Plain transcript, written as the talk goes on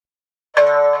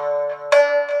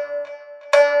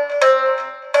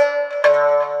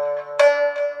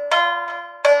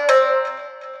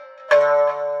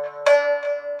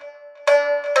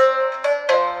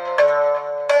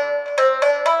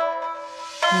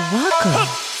Welcome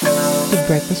to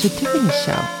Breakfast with Tiffany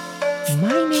show.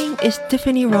 My name is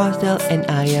Tiffany Rosdell and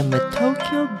I am a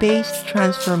Tokyo-based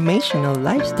transformational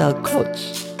lifestyle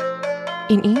coach.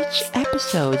 In each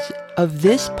episode of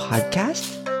this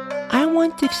podcast, I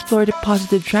want to explore the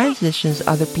positive transitions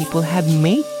other people have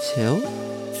made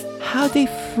to, how they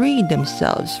freed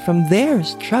themselves from their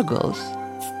struggles,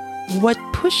 what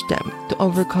pushed them to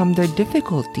overcome their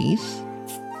difficulties,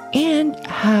 and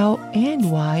how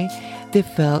and why they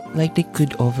felt like they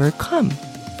could overcome.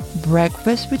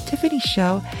 Breakfast with Tiffany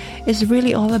show is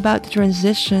really all about the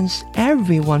transitions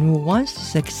everyone who wants to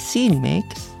succeed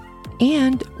makes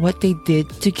and what they did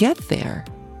to get there.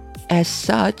 As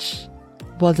such,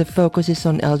 while the focus is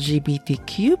on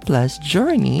LGBTQ plus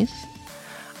journeys,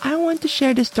 I want to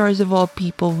share the stories of all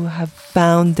people who have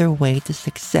found their way to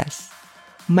success.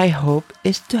 My hope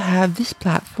is to have this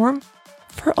platform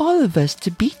for all of us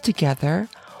to be together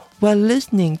while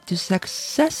listening to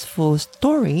successful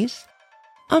stories,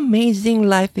 amazing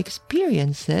life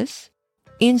experiences,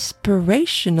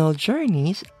 inspirational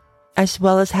journeys, as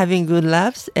well as having good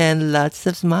laughs and lots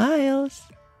of smiles.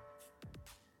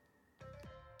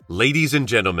 Ladies and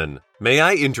gentlemen, may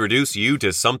I introduce you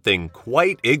to something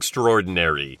quite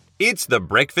extraordinary. It's the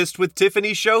Breakfast with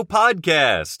Tiffany Show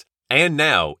podcast. And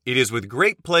now, it is with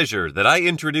great pleasure that I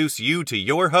introduce you to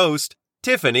your host,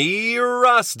 Tiffany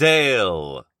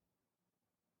Rosdale.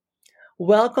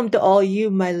 Welcome to all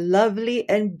you, my lovely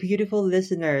and beautiful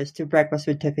listeners to Breakfast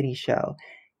with Tiffany show.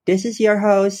 This is your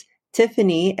host,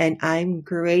 Tiffany, and I'm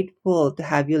grateful to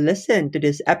have you listen to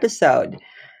this episode.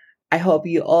 I hope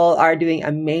you all are doing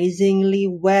amazingly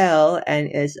well, and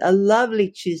it's a lovely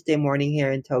Tuesday morning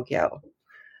here in Tokyo.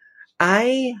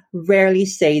 I rarely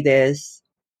say this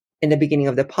in the beginning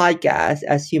of the podcast,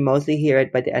 as you mostly hear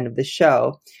it by the end of the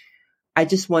show. I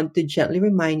just want to gently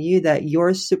remind you that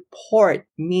your support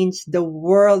means the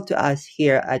world to us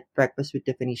here at Breakfast with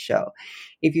Tiffany show.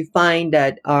 If you find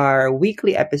that our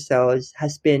weekly episodes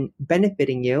has been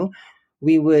benefiting you,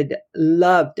 we would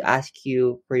love to ask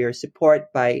you for your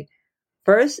support by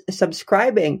first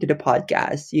subscribing to the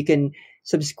podcast. You can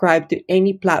subscribe to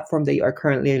any platform that you are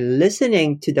currently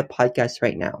listening to the podcast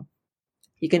right now.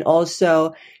 You can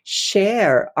also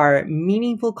share our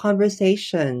meaningful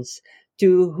conversations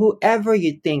to whoever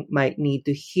you think might need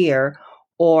to hear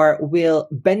or will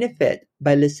benefit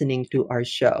by listening to our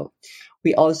show.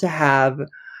 We also have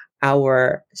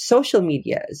our social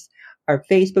medias, our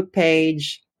Facebook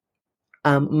page,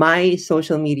 my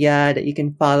social media that you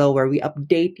can follow where we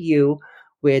update you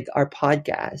with our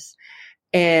podcast.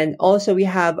 And also we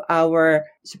have our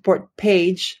support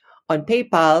page on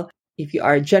PayPal if you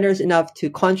are generous enough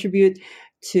to contribute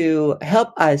to help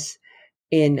us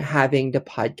in having the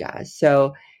podcast.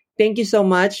 So thank you so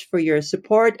much for your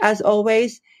support as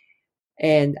always.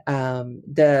 And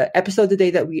the episode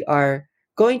today that we are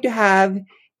going to have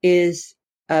is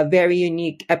a very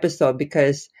unique episode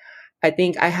because I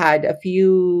think I had a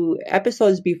few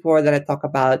episodes before that I talk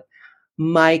about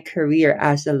my career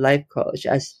as a life coach.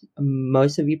 As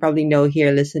most of you probably know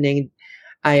here listening,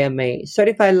 I am a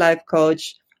certified life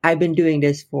coach. I've been doing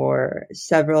this for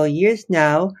several years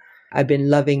now. I've been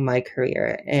loving my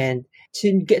career, and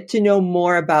to get to know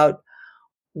more about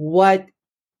what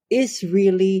is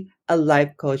really a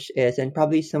life coach is, and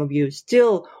probably some of you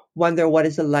still wonder what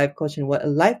is a life coach and what a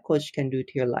life coach can do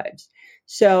to your lives.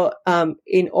 So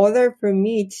in order for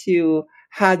me to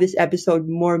have this episode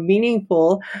more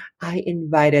meaningful, I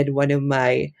invited one of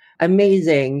my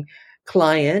amazing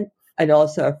client and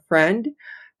also a friend,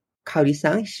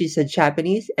 Kaori-san. She's a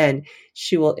Japanese, and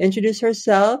she will introduce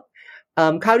herself.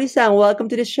 Kaori-san, welcome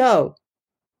to the show.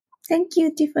 Thank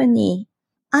you, Tiffany.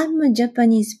 I'm a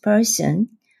Japanese person,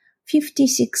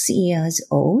 56 years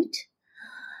old,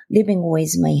 living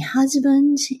with my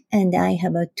husband, and I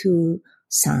have two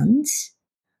sons.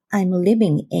 I'm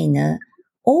living in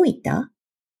Oita.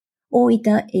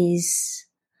 Oita is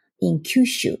in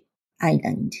Kyushu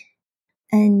Island.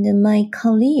 And my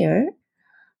career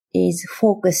is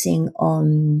focusing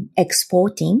on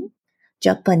exporting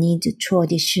Japanese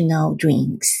traditional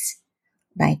drinks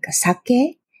like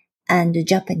sake and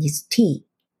Japanese tea.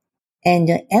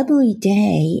 And every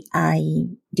day I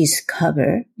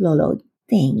discover a lot of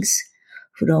things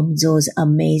from those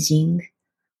amazing,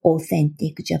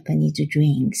 authentic Japanese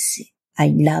drinks.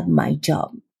 I love my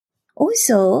job.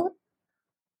 Also,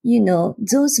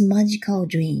 those magical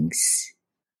drinks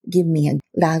give me a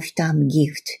lifetime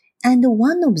gift. And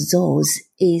one of those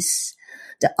is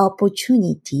the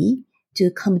opportunity to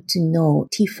come to know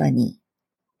Tiffany.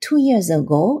 2 years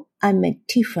ago, I met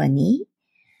Tiffany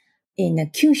in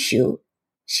Kyushu.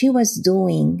 She was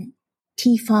doing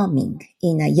tea farming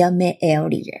in a Yame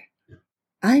area.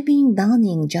 I've been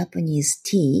learning Japanese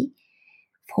tea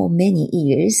for many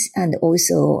years and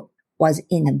also was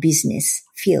in a business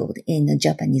field in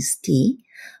Japanese tea,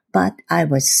 but I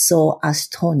was so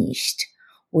astonished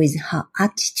with her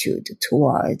attitude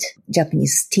toward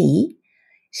Japanese tea.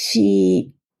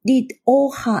 She did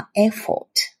all her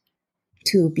effort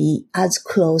to be as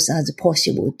close as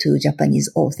possible to Japanese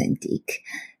authentic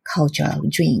cultural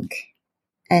drink.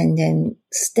 And then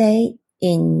stay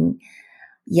in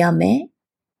Yame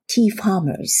tea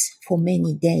farmers for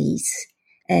many days.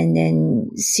 And then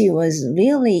she was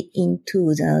really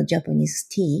into the Japanese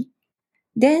tea.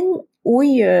 Then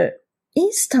we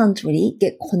instantly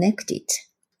get connected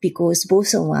because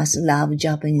both of us love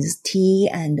Japanese tea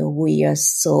and we are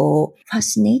so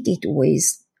fascinated with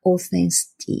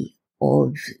authenticity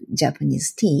of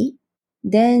Japanese tea.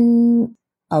 Then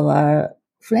our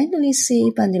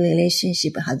friendship and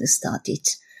relationship had started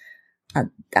at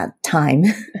that time.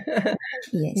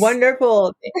 Yes.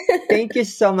 Wonderful. Thank you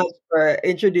so much for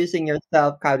introducing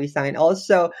yourself, Kaori-san, and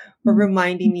also for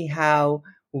reminding me how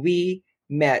we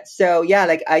met. So yeah,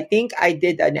 like I think I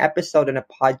did an episode on a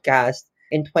podcast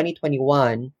in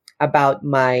 2021 about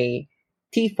my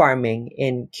tea farming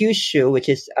in Kyushu, which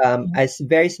is a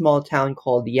very small town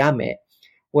called Yame,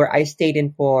 where I stayed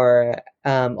in for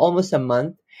almost a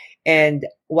month. And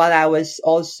while I was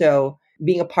also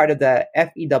being a part of the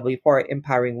FEW for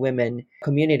Empowering Women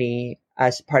community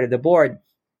as part of the board,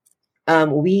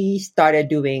 we started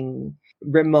doing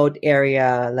remote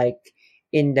area, like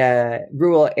in the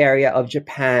rural area of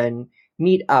Japan,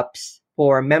 meetups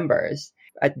for members.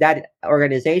 At that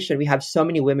organization, we have so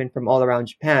many women from all around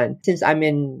Japan. Since I'm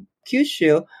in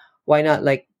Kyushu, why not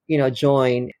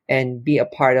join and be a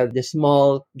part of the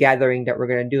small gathering that we're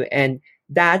going to do? And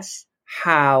that's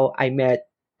how I met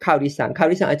Kaori-san.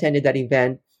 Kaori-san attended that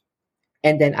event.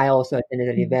 And then I also attended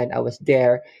that event. I was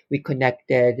there. We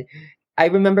connected. I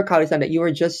remember, Kaori-san, that you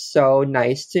were just so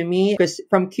nice to me because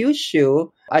from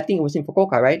Kyushu, I think it was in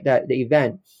Fukuoka, right? The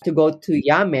event. To go to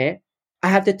Yame, I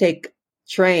have to take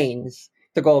trains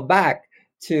to go back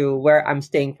to where I'm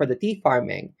staying for the tea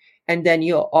farming. And then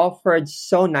you offered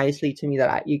so nicely to me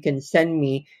that you can send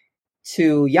me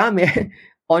to Yame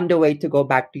on the way to go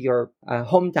back to your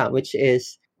hometown, which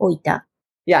is Oita.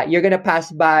 Yeah, you're going to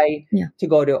pass by to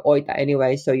go to Oita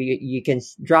anyway. So you can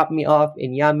drop me off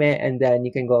in Yame and then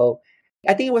you can go.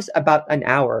 I think it was about an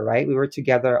hour, right? We were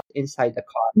together inside the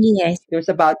car. Yes. It was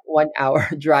about 1 hour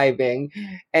driving.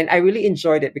 And I really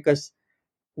enjoyed it because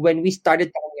when we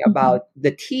started talking about the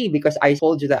tea, because I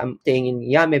told you that I'm staying in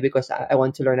Yame because I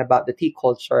want to learn about the tea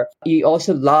culture. You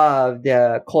also love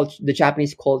the culture, the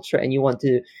Japanese culture, and you want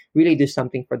to really do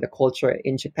something for the culture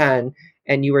in Japan.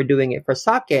 And you were doing it for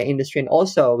sake industry and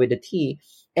also with the tea.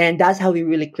 And that's how we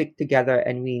really clicked together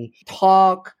and we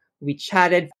talked, we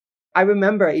chatted. I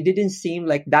remember it didn't seem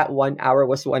like that 1 hour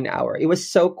was 1 hour. It was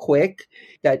so quick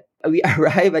that we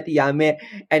arrived at Yame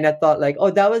and I thought like,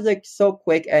 oh, that was like so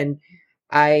quick. And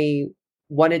I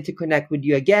wanted to connect with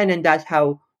you again. And that's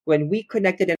how when we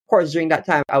connected, and of course, during that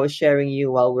time, I was sharing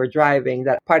you while we're driving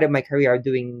that part of my career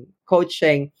doing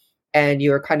coaching and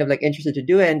you were kind of like interested to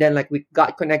do it. And then like we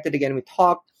got connected again, we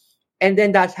talked. And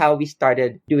then that's how we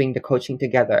started doing the coaching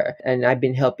together. And I've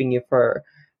been helping you for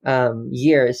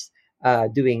years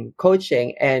doing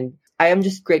coaching. And I am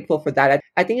just grateful for that.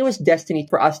 I think it was destiny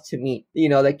for us to meet,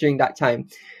 like during that time.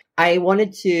 I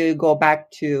wanted to go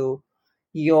back to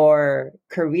your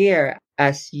career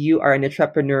as you are an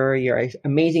entrepreneur, you're an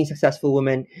amazing, successful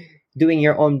woman doing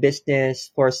your own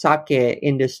business for sake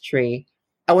industry.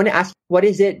 I want to ask, what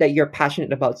is it that you're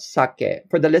passionate about sake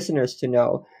for the listeners to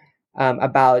know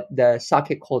about the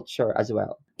sake culture as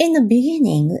well? In the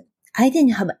beginning, I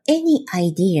didn't have any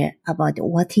idea about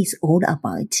what it's all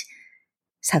about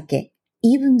sake,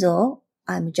 even though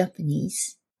I'm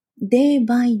Japanese. Day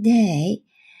by day,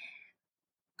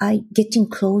 I getting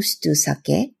close to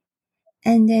sake,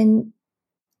 and then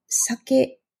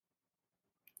sake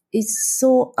is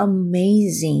so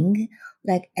amazing,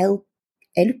 like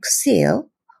elixir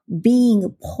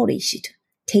being polished,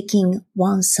 taking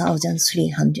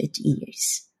 1,300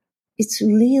 years. It's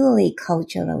really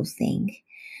cultural thing,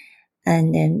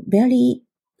 and then very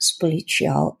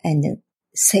spiritual and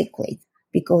sacred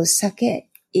because sake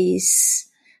is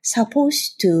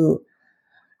supposed to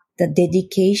the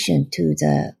dedication to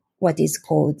the what is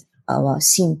called our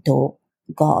Shinto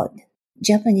God.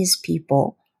 Japanese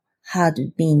people had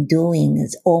been doing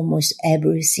almost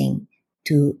everything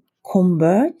to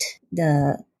convert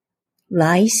the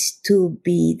rice to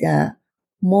be the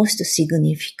most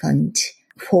significant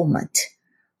format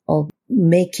of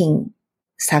making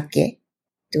sake.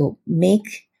 to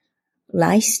make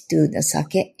rice to the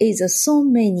sake is so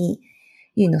many,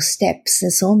 steps,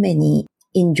 so many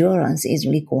endurance is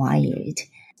required.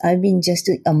 I've been just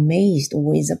amazed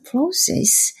with the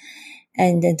process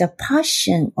and the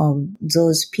passion of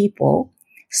those people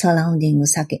surrounding the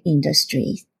sake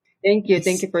industry. Thank you.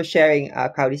 Thank you for sharing,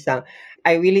 Kaori-san.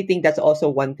 I really think that's also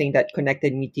one thing that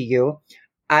connected me to you.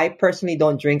 I personally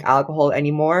don't drink alcohol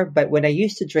anymore, but when I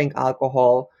used to drink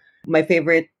alcohol, my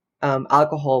favorite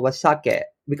alcohol was sake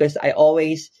because I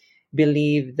always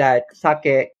believe that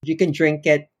sake, you can drink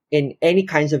it in any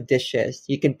kinds of dishes.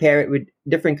 You can pair it with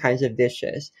different kinds of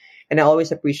dishes. And I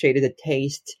always appreciated the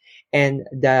taste and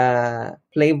the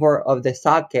flavor of the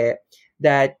sake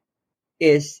that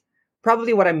is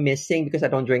probably what I'm missing because I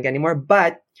don't drink anymore.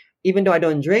 But even though I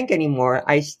don't drink anymore,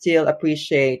 I still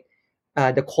appreciate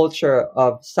the culture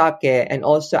of sake. And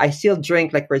also I still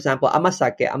drink, like, for example,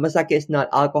 amasake. Amasake is not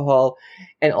alcohol.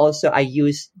 And also I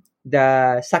use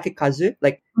the sake kazu,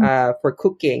 like, for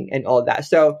cooking and all that.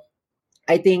 So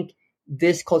I think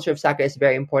this culture of sake is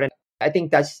very important. I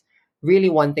think that's really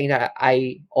one thing that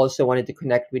I also wanted to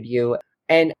connect with you.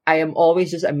 And I am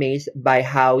always just amazed by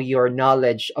how your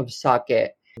knowledge of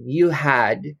sake you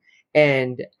had.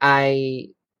 And I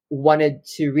wanted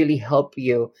to really help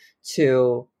you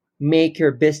to make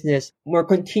your business more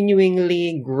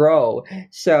continually grow.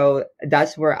 So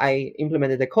that's where I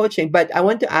implemented the coaching. But I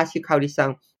want to ask you,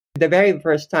 Kaori-san, the very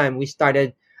first time we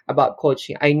started about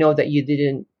coaching, I know that you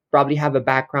didn't probably have a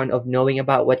background of knowing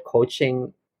about what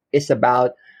coaching is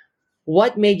about.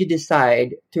 What made you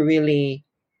decide to really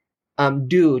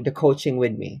do the coaching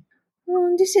with me?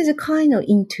 This is a kind of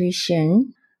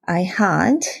intuition I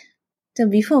had. So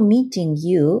before meeting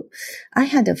you, I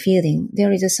had a feeling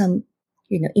there is some,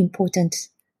 important,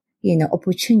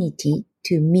 opportunity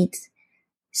to meet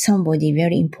somebody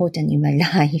very important in my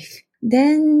life.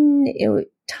 Then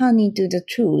it turned into the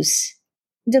truth.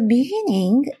 The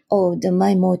beginning of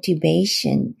my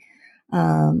motivation,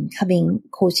 having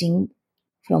coaching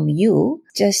from you,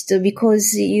 just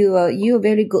because you're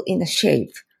very good in the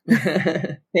shape.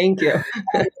 Thank you.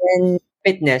 And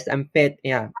Fitness, I'm fit.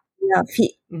 Yeah.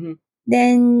 fit. Mm-hmm.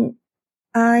 Then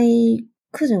I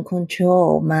couldn't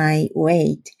control my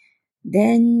weight.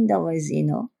 Then that was,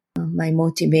 my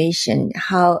motivation,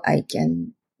 how I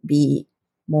can be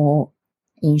more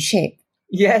in shape.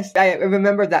 Yes, I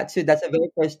remember that too. That's the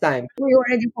very first time. We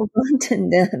already forgotten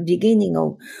the beginning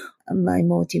of my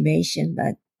motivation,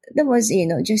 but that was,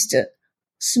 just a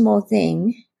small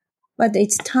thing, but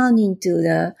it's turned into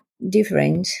the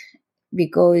different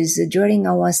because during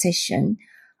our session,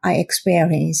 I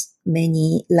experienced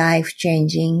many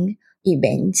life-changing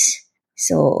events.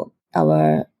 So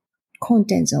our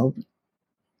contents of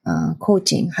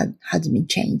coaching has been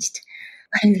changed.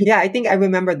 Yeah, I think I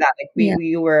remember that. Like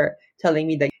you were telling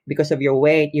me that because of your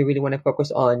weight, you really want to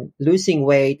focus on losing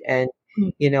weight and,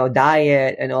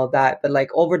 diet and all that. But like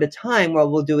over the time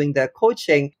while we're doing the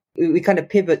coaching, we kind of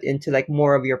pivot into like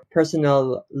more of your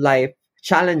personal life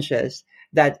challenges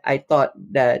that I thought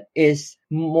that is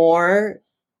more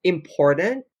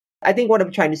important. I think what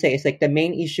I'm trying to say is like the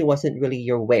main issue wasn't really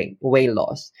your weight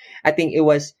loss. I think it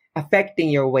was affecting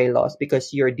your weight loss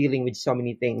because you're dealing with so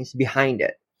many things behind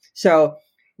it. So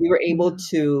we were able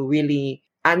to really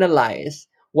analyze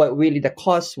what really the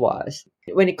cause was.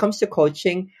 When it comes to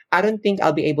coaching, I don't think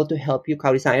I'll be able to help you,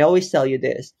 Kaori-san. I always tell you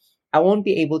this. I won't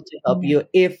be able to help you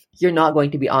if you're not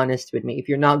going to be honest with me, if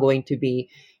you're not going to be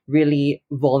really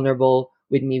vulnerable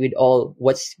with me with all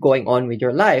what's going on with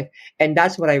your life. And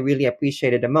that's what I really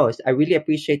appreciated the most. I really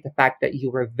appreciate the fact that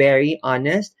you were very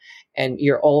honest and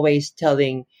you're always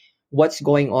telling what's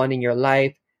going on in your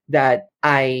life, that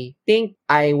I think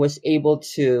I was able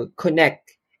to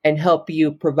connect and help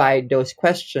you provide those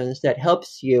questions that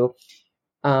helps you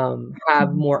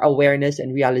have more awareness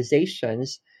and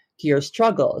realizations to your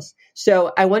struggles.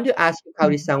 So I want to ask you,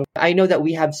 Kaori-san, I know that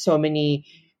we have so many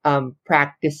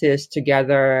practices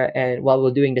together and while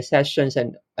we're doing the sessions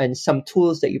and some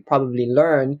tools that you probably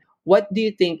learn. What do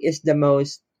you think is the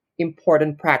most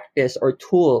important practice or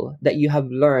tool that you have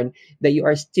learned that you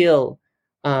are still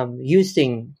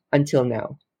using until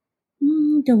now?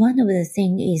 The one of the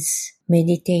thing is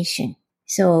meditation.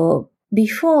 So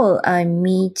before I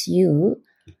meet you,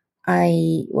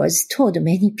 I was told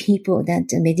many people that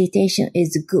meditation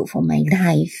is good for my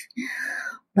life,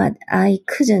 but I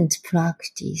couldn't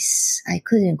practice. I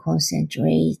couldn't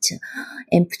concentrate,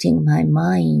 emptying my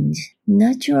mind.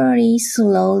 Naturally,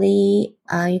 slowly,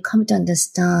 I come to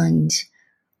understand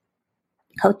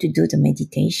how to do the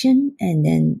meditation and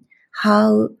then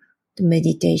how the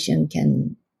meditation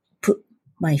can put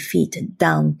my feet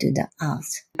down to the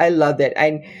earth. I love it.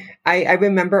 And I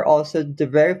remember also the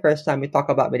very first time we talked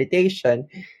about meditation,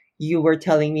 you were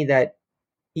telling me that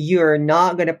you're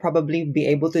not going to probably be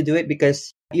able to do it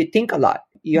because you think a lot.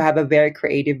 You have a very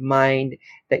creative mind,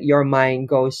 that your mind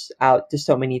goes out to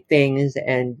so many things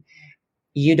and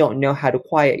you don't know how to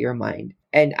quiet your mind.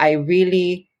 And I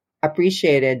really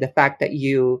appreciated the fact that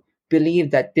you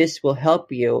believe that this will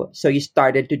help you. So you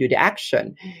started to do the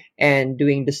action and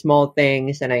doing the small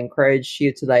things. And I encourage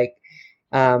you to like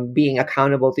being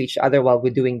accountable to each other while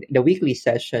we're doing the weekly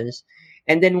sessions.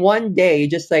 And then one day you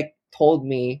just like told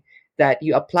me that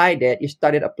you applied it, you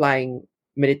started applying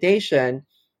meditation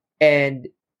and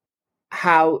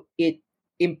how it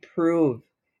improved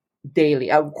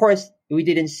daily. Of course, we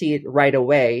didn't see it right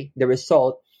away, the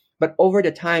result, but over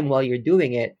the time while you're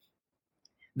doing it,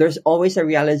 there's always a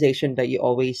realization that you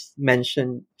always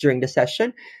mention during the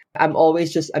session. I'm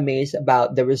always just amazed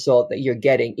about the result that you're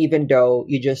getting, even though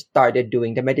you just started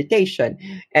doing the meditation.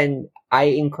 And I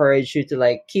encourage you to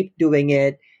like keep doing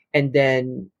it. And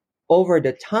then over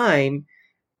the time,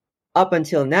 up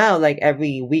until now, like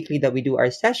every weekly that we do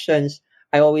our sessions,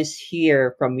 I always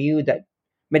hear from you that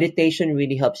meditation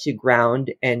really helps you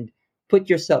ground and put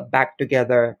yourself back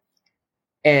together.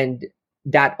 And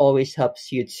that always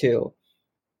helps you to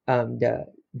the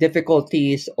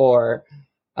difficulties or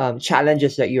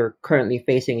challenges that you're currently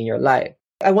facing in your life.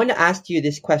 I want to ask you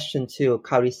this question too,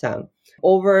 Kaori-san.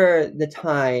 Over the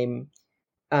time,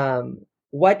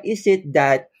 what is it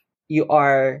that you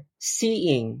are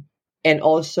seeing and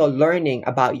also learning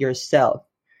about yourself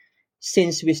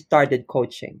since we started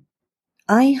coaching?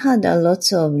 I had a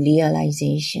lot of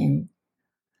realization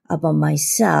about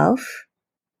myself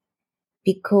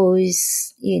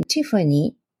because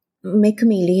Tiffany make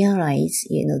me realize,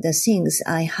 the things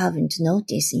I haven't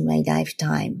noticed in my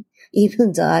lifetime.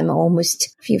 Even though I'm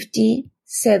almost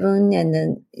 57 and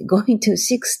then going to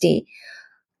 60,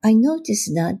 I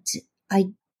noticed that I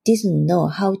didn't know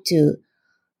how to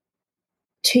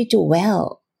treat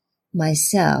well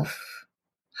myself,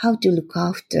 how to look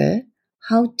after,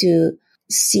 how to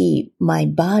see my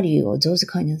value or those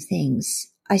kind of things.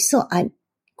 I thought I'm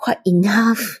quite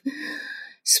enough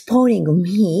spoiling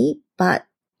me, but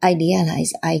I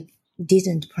realized I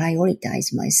didn't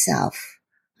prioritize myself.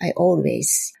 I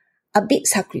always a big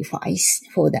sacrifice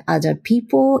for the other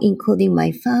people, including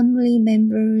my family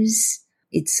members.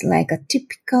 It's like a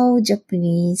typical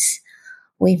Japanese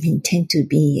women tend to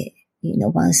be,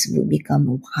 once we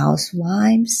become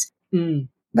housewives. Mm.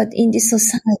 But in this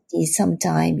society,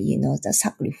 sometimes, the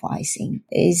sacrificing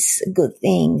is a good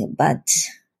thing. But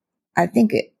I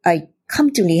think I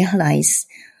come to realize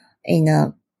in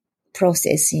a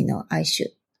process, I should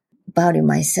value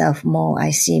myself more.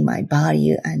 I see my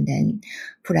value and then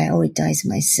prioritize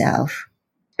myself.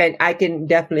 And I can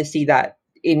definitely see that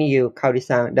in you,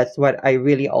 Kaori-san. That's what I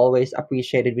really always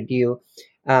appreciated with you,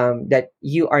 that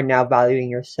you are now valuing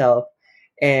yourself.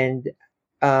 And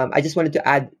I just wanted to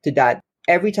add to that.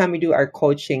 Every time we do our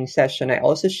coaching session, I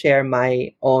also share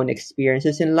my own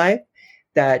experiences in life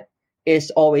that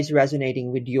is always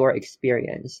resonating with your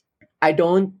experience. I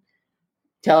don't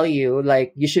tell you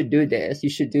like you should do this, you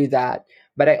should do that,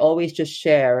 but I always just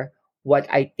share what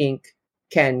I think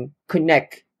can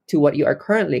connect to what you are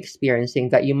currently experiencing,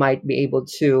 that you might be able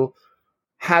to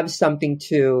have something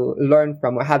to learn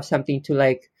from or have something to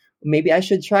like, maybe I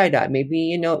should try that.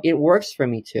 Maybe, it works for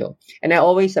me too. And I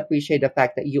always appreciate the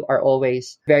fact that you are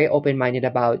always very open-minded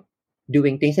about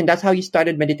doing things. And that's how you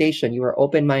started meditation. You were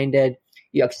open-minded.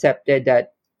 You accepted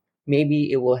that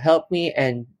maybe it will help me,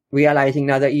 and realizing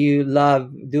now that you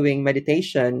love doing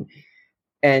meditation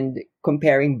and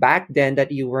comparing back then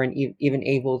that you weren't even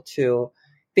able to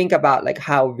think about like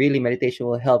how really meditation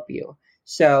will help you.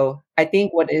 So I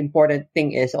think what the important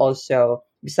thing is also,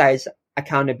 besides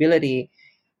accountability,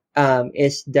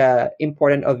 is the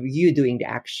importance of you doing the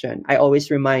action. I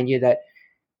always remind you that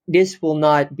this will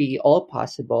not be all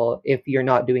possible if you're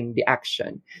not doing the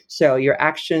action. So your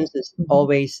actions is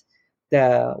always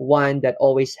the one that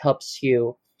always helps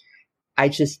you. I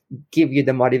just give you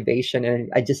the motivation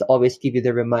and I just always give you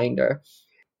the reminder.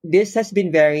 This has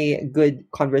been very good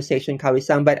conversation,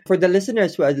 Kaori-san. But for the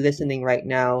listeners who are listening right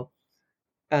now,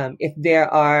 if there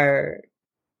are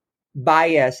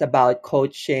bias about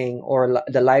coaching or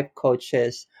the life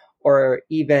coaches, or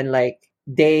even like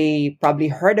they probably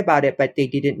heard about it, but they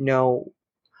didn't know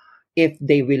if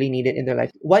they really need it in their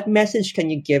life, what message can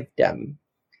you give them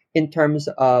in terms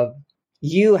of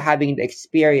you having the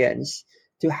experience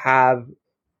to have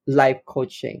life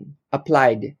coaching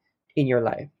applied in your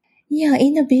life? Yeah,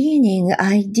 in the beginning,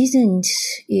 I didn't,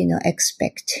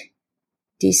 expect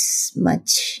this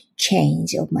much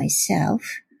change of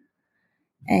myself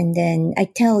And then I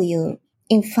tell you,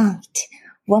 in fact,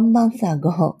 1 month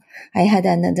ago, I had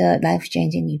another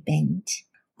life-changing event.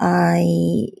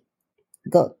 I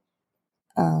got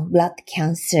blood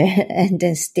cancer and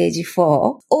then stage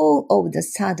 4. All of the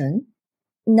sudden,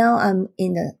 now I'm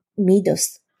in the middle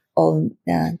of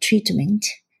the treatment,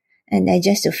 and I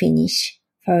just finished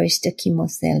first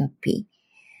chemotherapy.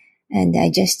 And I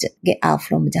just get out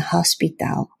from the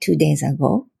hospital 2 days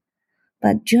ago.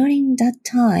 But during that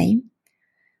time,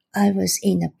 I was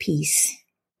in a peace.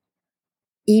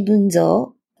 Even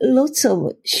though lots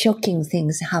of shocking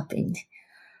things happened,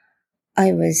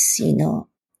 I was,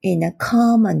 in a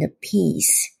calm and a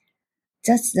peace.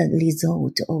 That's the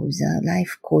result of the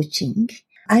life coaching.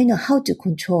 I know how to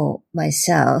control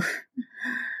myself.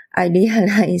 I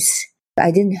realized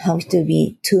I didn't have to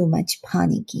be too much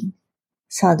panicking.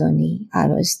 Suddenly, I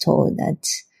was told that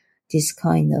this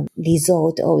kind of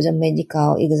result of the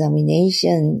medical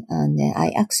examination, and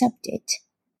I accepted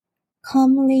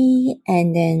calmly,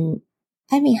 and then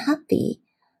I'm happy.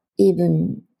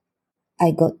 Even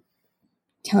I got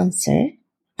cancer,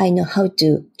 I know how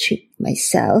to treat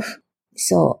myself,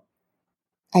 so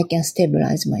I can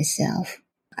stabilize myself.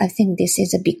 I think this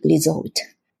is a big result.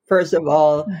 First of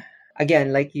all,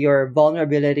 again, like your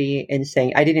vulnerability in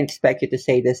saying, I didn't expect you to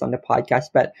say this on the podcast,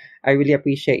 but I really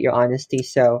appreciate your honesty.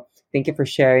 So thank you for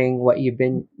sharing what you've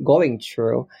been going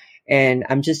through. And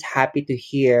I'm just happy to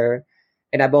hear,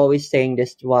 and I'm always saying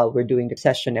this while we're doing the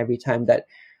session every time, that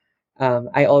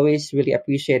I always really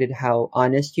appreciated how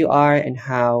honest you are and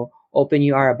how open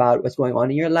you are about what's going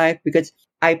on in your life, because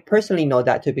I personally know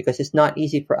that too, because it's not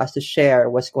easy for us to share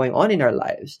what's going on in our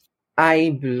lives.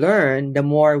 I've learned the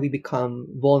more we become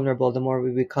vulnerable, the more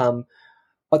we become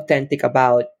authentic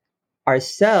about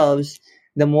ourselves,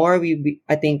 the more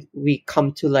I think we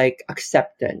come to like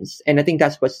acceptance. And I think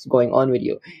that's what's going on with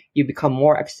you. You become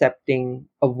more accepting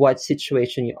of what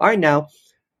situation you are now,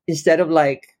 instead of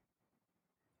like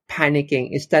panicking,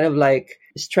 instead of like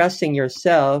stressing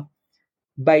yourself.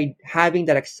 By having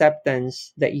that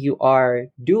acceptance that you are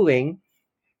doing,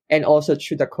 and also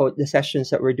through the sessions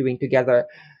that we're doing together,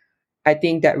 I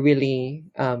think that really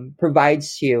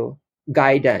provides you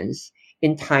guidance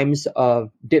in times of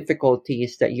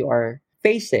difficulties that you are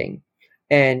facing.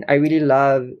 And I really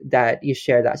love that you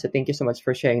share that. So thank you so much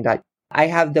for sharing that. I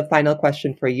have the final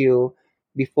question for you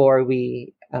before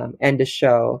we end the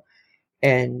show.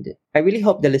 And I really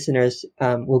hope the listeners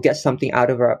will get something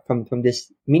out of from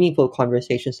this meaningful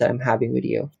conversations that I'm having with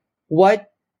you.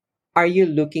 What are you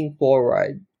looking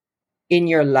forward in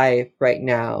your life right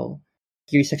now?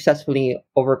 You successfully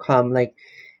overcome like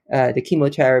the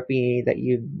chemotherapy that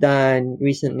you've done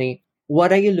recently.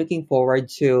 What are you looking forward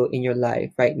to in your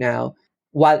life right now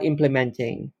while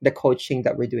implementing the coaching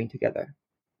that we're doing together?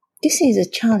 This is a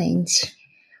challenge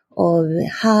of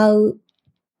how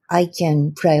I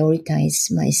can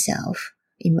prioritize myself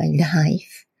in my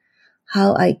life,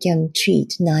 how I can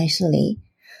treat nicely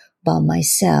by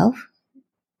myself.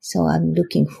 So I'm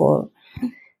looking forward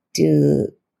to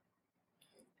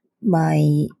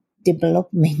my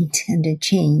development and the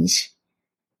change,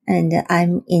 and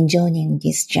I'm enjoying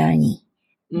this journey.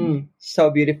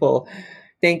 So beautiful.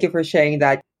 Thank you for sharing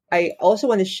that. I also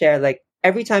want to share, like,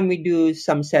 every time we do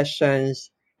some sessions,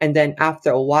 and then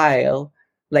after a while,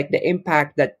 like the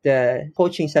impact that the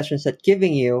coaching sessions are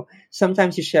giving you,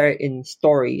 sometimes you share it in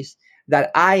stories that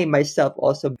I myself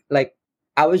also like.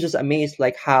 I was just amazed,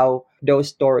 like how those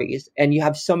stories, and you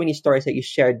have so many stories that you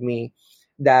shared me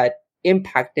that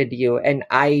impacted you, and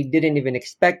I didn't even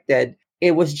expect it.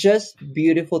 It was just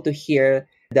beautiful to hear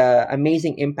the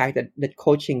amazing impact that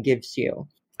coaching gives you.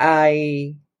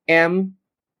 I am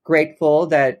grateful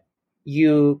that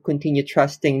you continue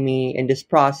trusting me in this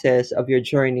process of your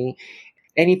journey.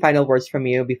 Any final words from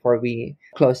you before we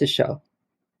close the show?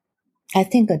 I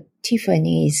think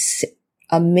Tiffany is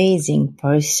amazing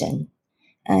person,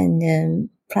 and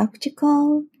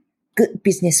practical, good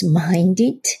business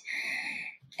minded,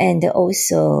 and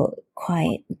also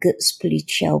quite good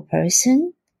spiritual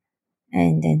person,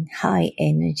 and then high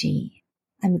energy.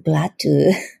 I'm glad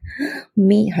to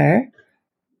meet her,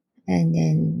 and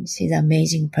then she's an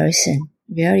amazing person,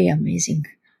 very amazing.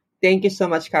 Thank you so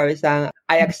much, Kari-san.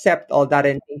 I accept all that,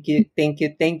 and thank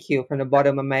you from the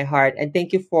bottom of my heart. And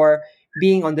thank you for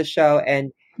being on the show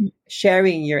and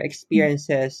sharing your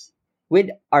experiences with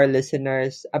our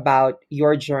listeners about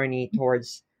your journey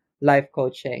towards life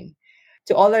coaching.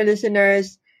 To all our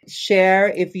listeners, share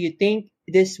if you think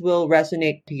this will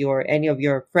resonate to any of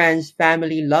your friends,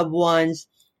 family, loved ones.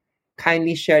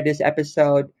 Kindly share this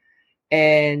episode.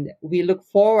 And we look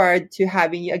forward to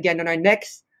having you again on our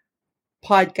next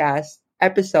podcast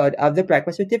episode of the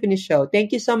Breakfast with Tiffany show.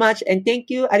 Thank you so much. And thank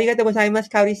you. Arigatou gozaimasu,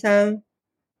 Kaori-san.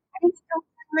 ありがとうご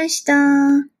ざいまし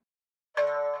た。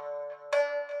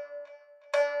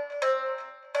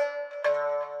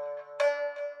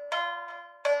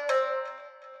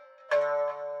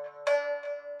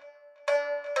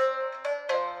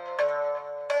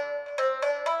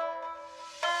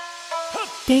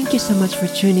Thank you so much for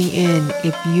tuning in.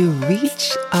 If you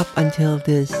reach up until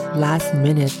this last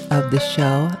minute of the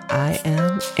show, I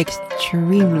am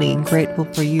extremely grateful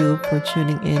for you for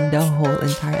tuning in the whole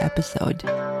entire episode.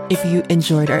 If you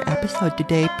enjoyed our episode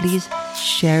today, please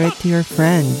share it to your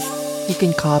friends. You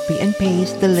can copy and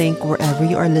paste the link wherever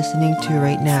you are listening to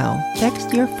right now.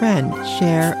 Text your friend,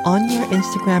 share on your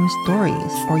Instagram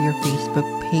stories or your Facebook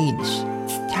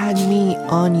page. Tag me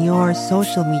on your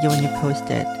social media when you post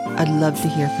it. I'd love to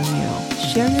hear from you.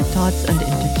 Share your thoughts on the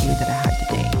interview that I had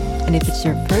today. And if it's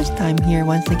your first time here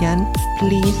once again,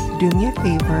 please do me a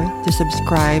favor to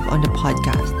subscribe on the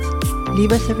podcast.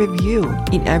 Leave us a review.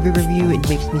 In every review, it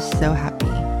makes me so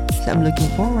happy. So I'm looking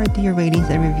forward to your ratings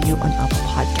and review on Apple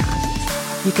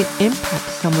Podcasts. You can impact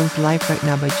someone's life right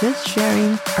now by just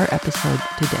sharing our episode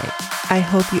today. I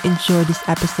hope you enjoyed this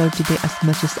episode today as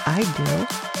much as I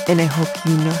do. And I hope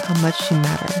you know how much you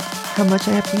matter, how much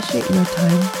I appreciate your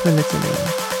time for listening,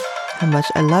 how much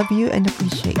I love you and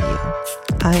appreciate you.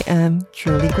 I am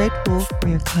truly grateful for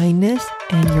your kindness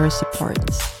and your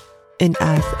supports. And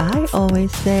as I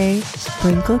always say,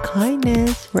 sprinkle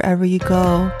kindness wherever you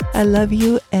go. I love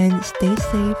you and stay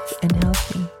safe and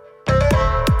healthy.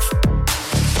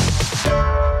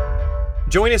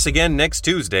 Join us again next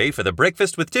Tuesday for the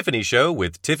Breakfast with Tiffany show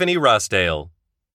with Tiffany Rossdale.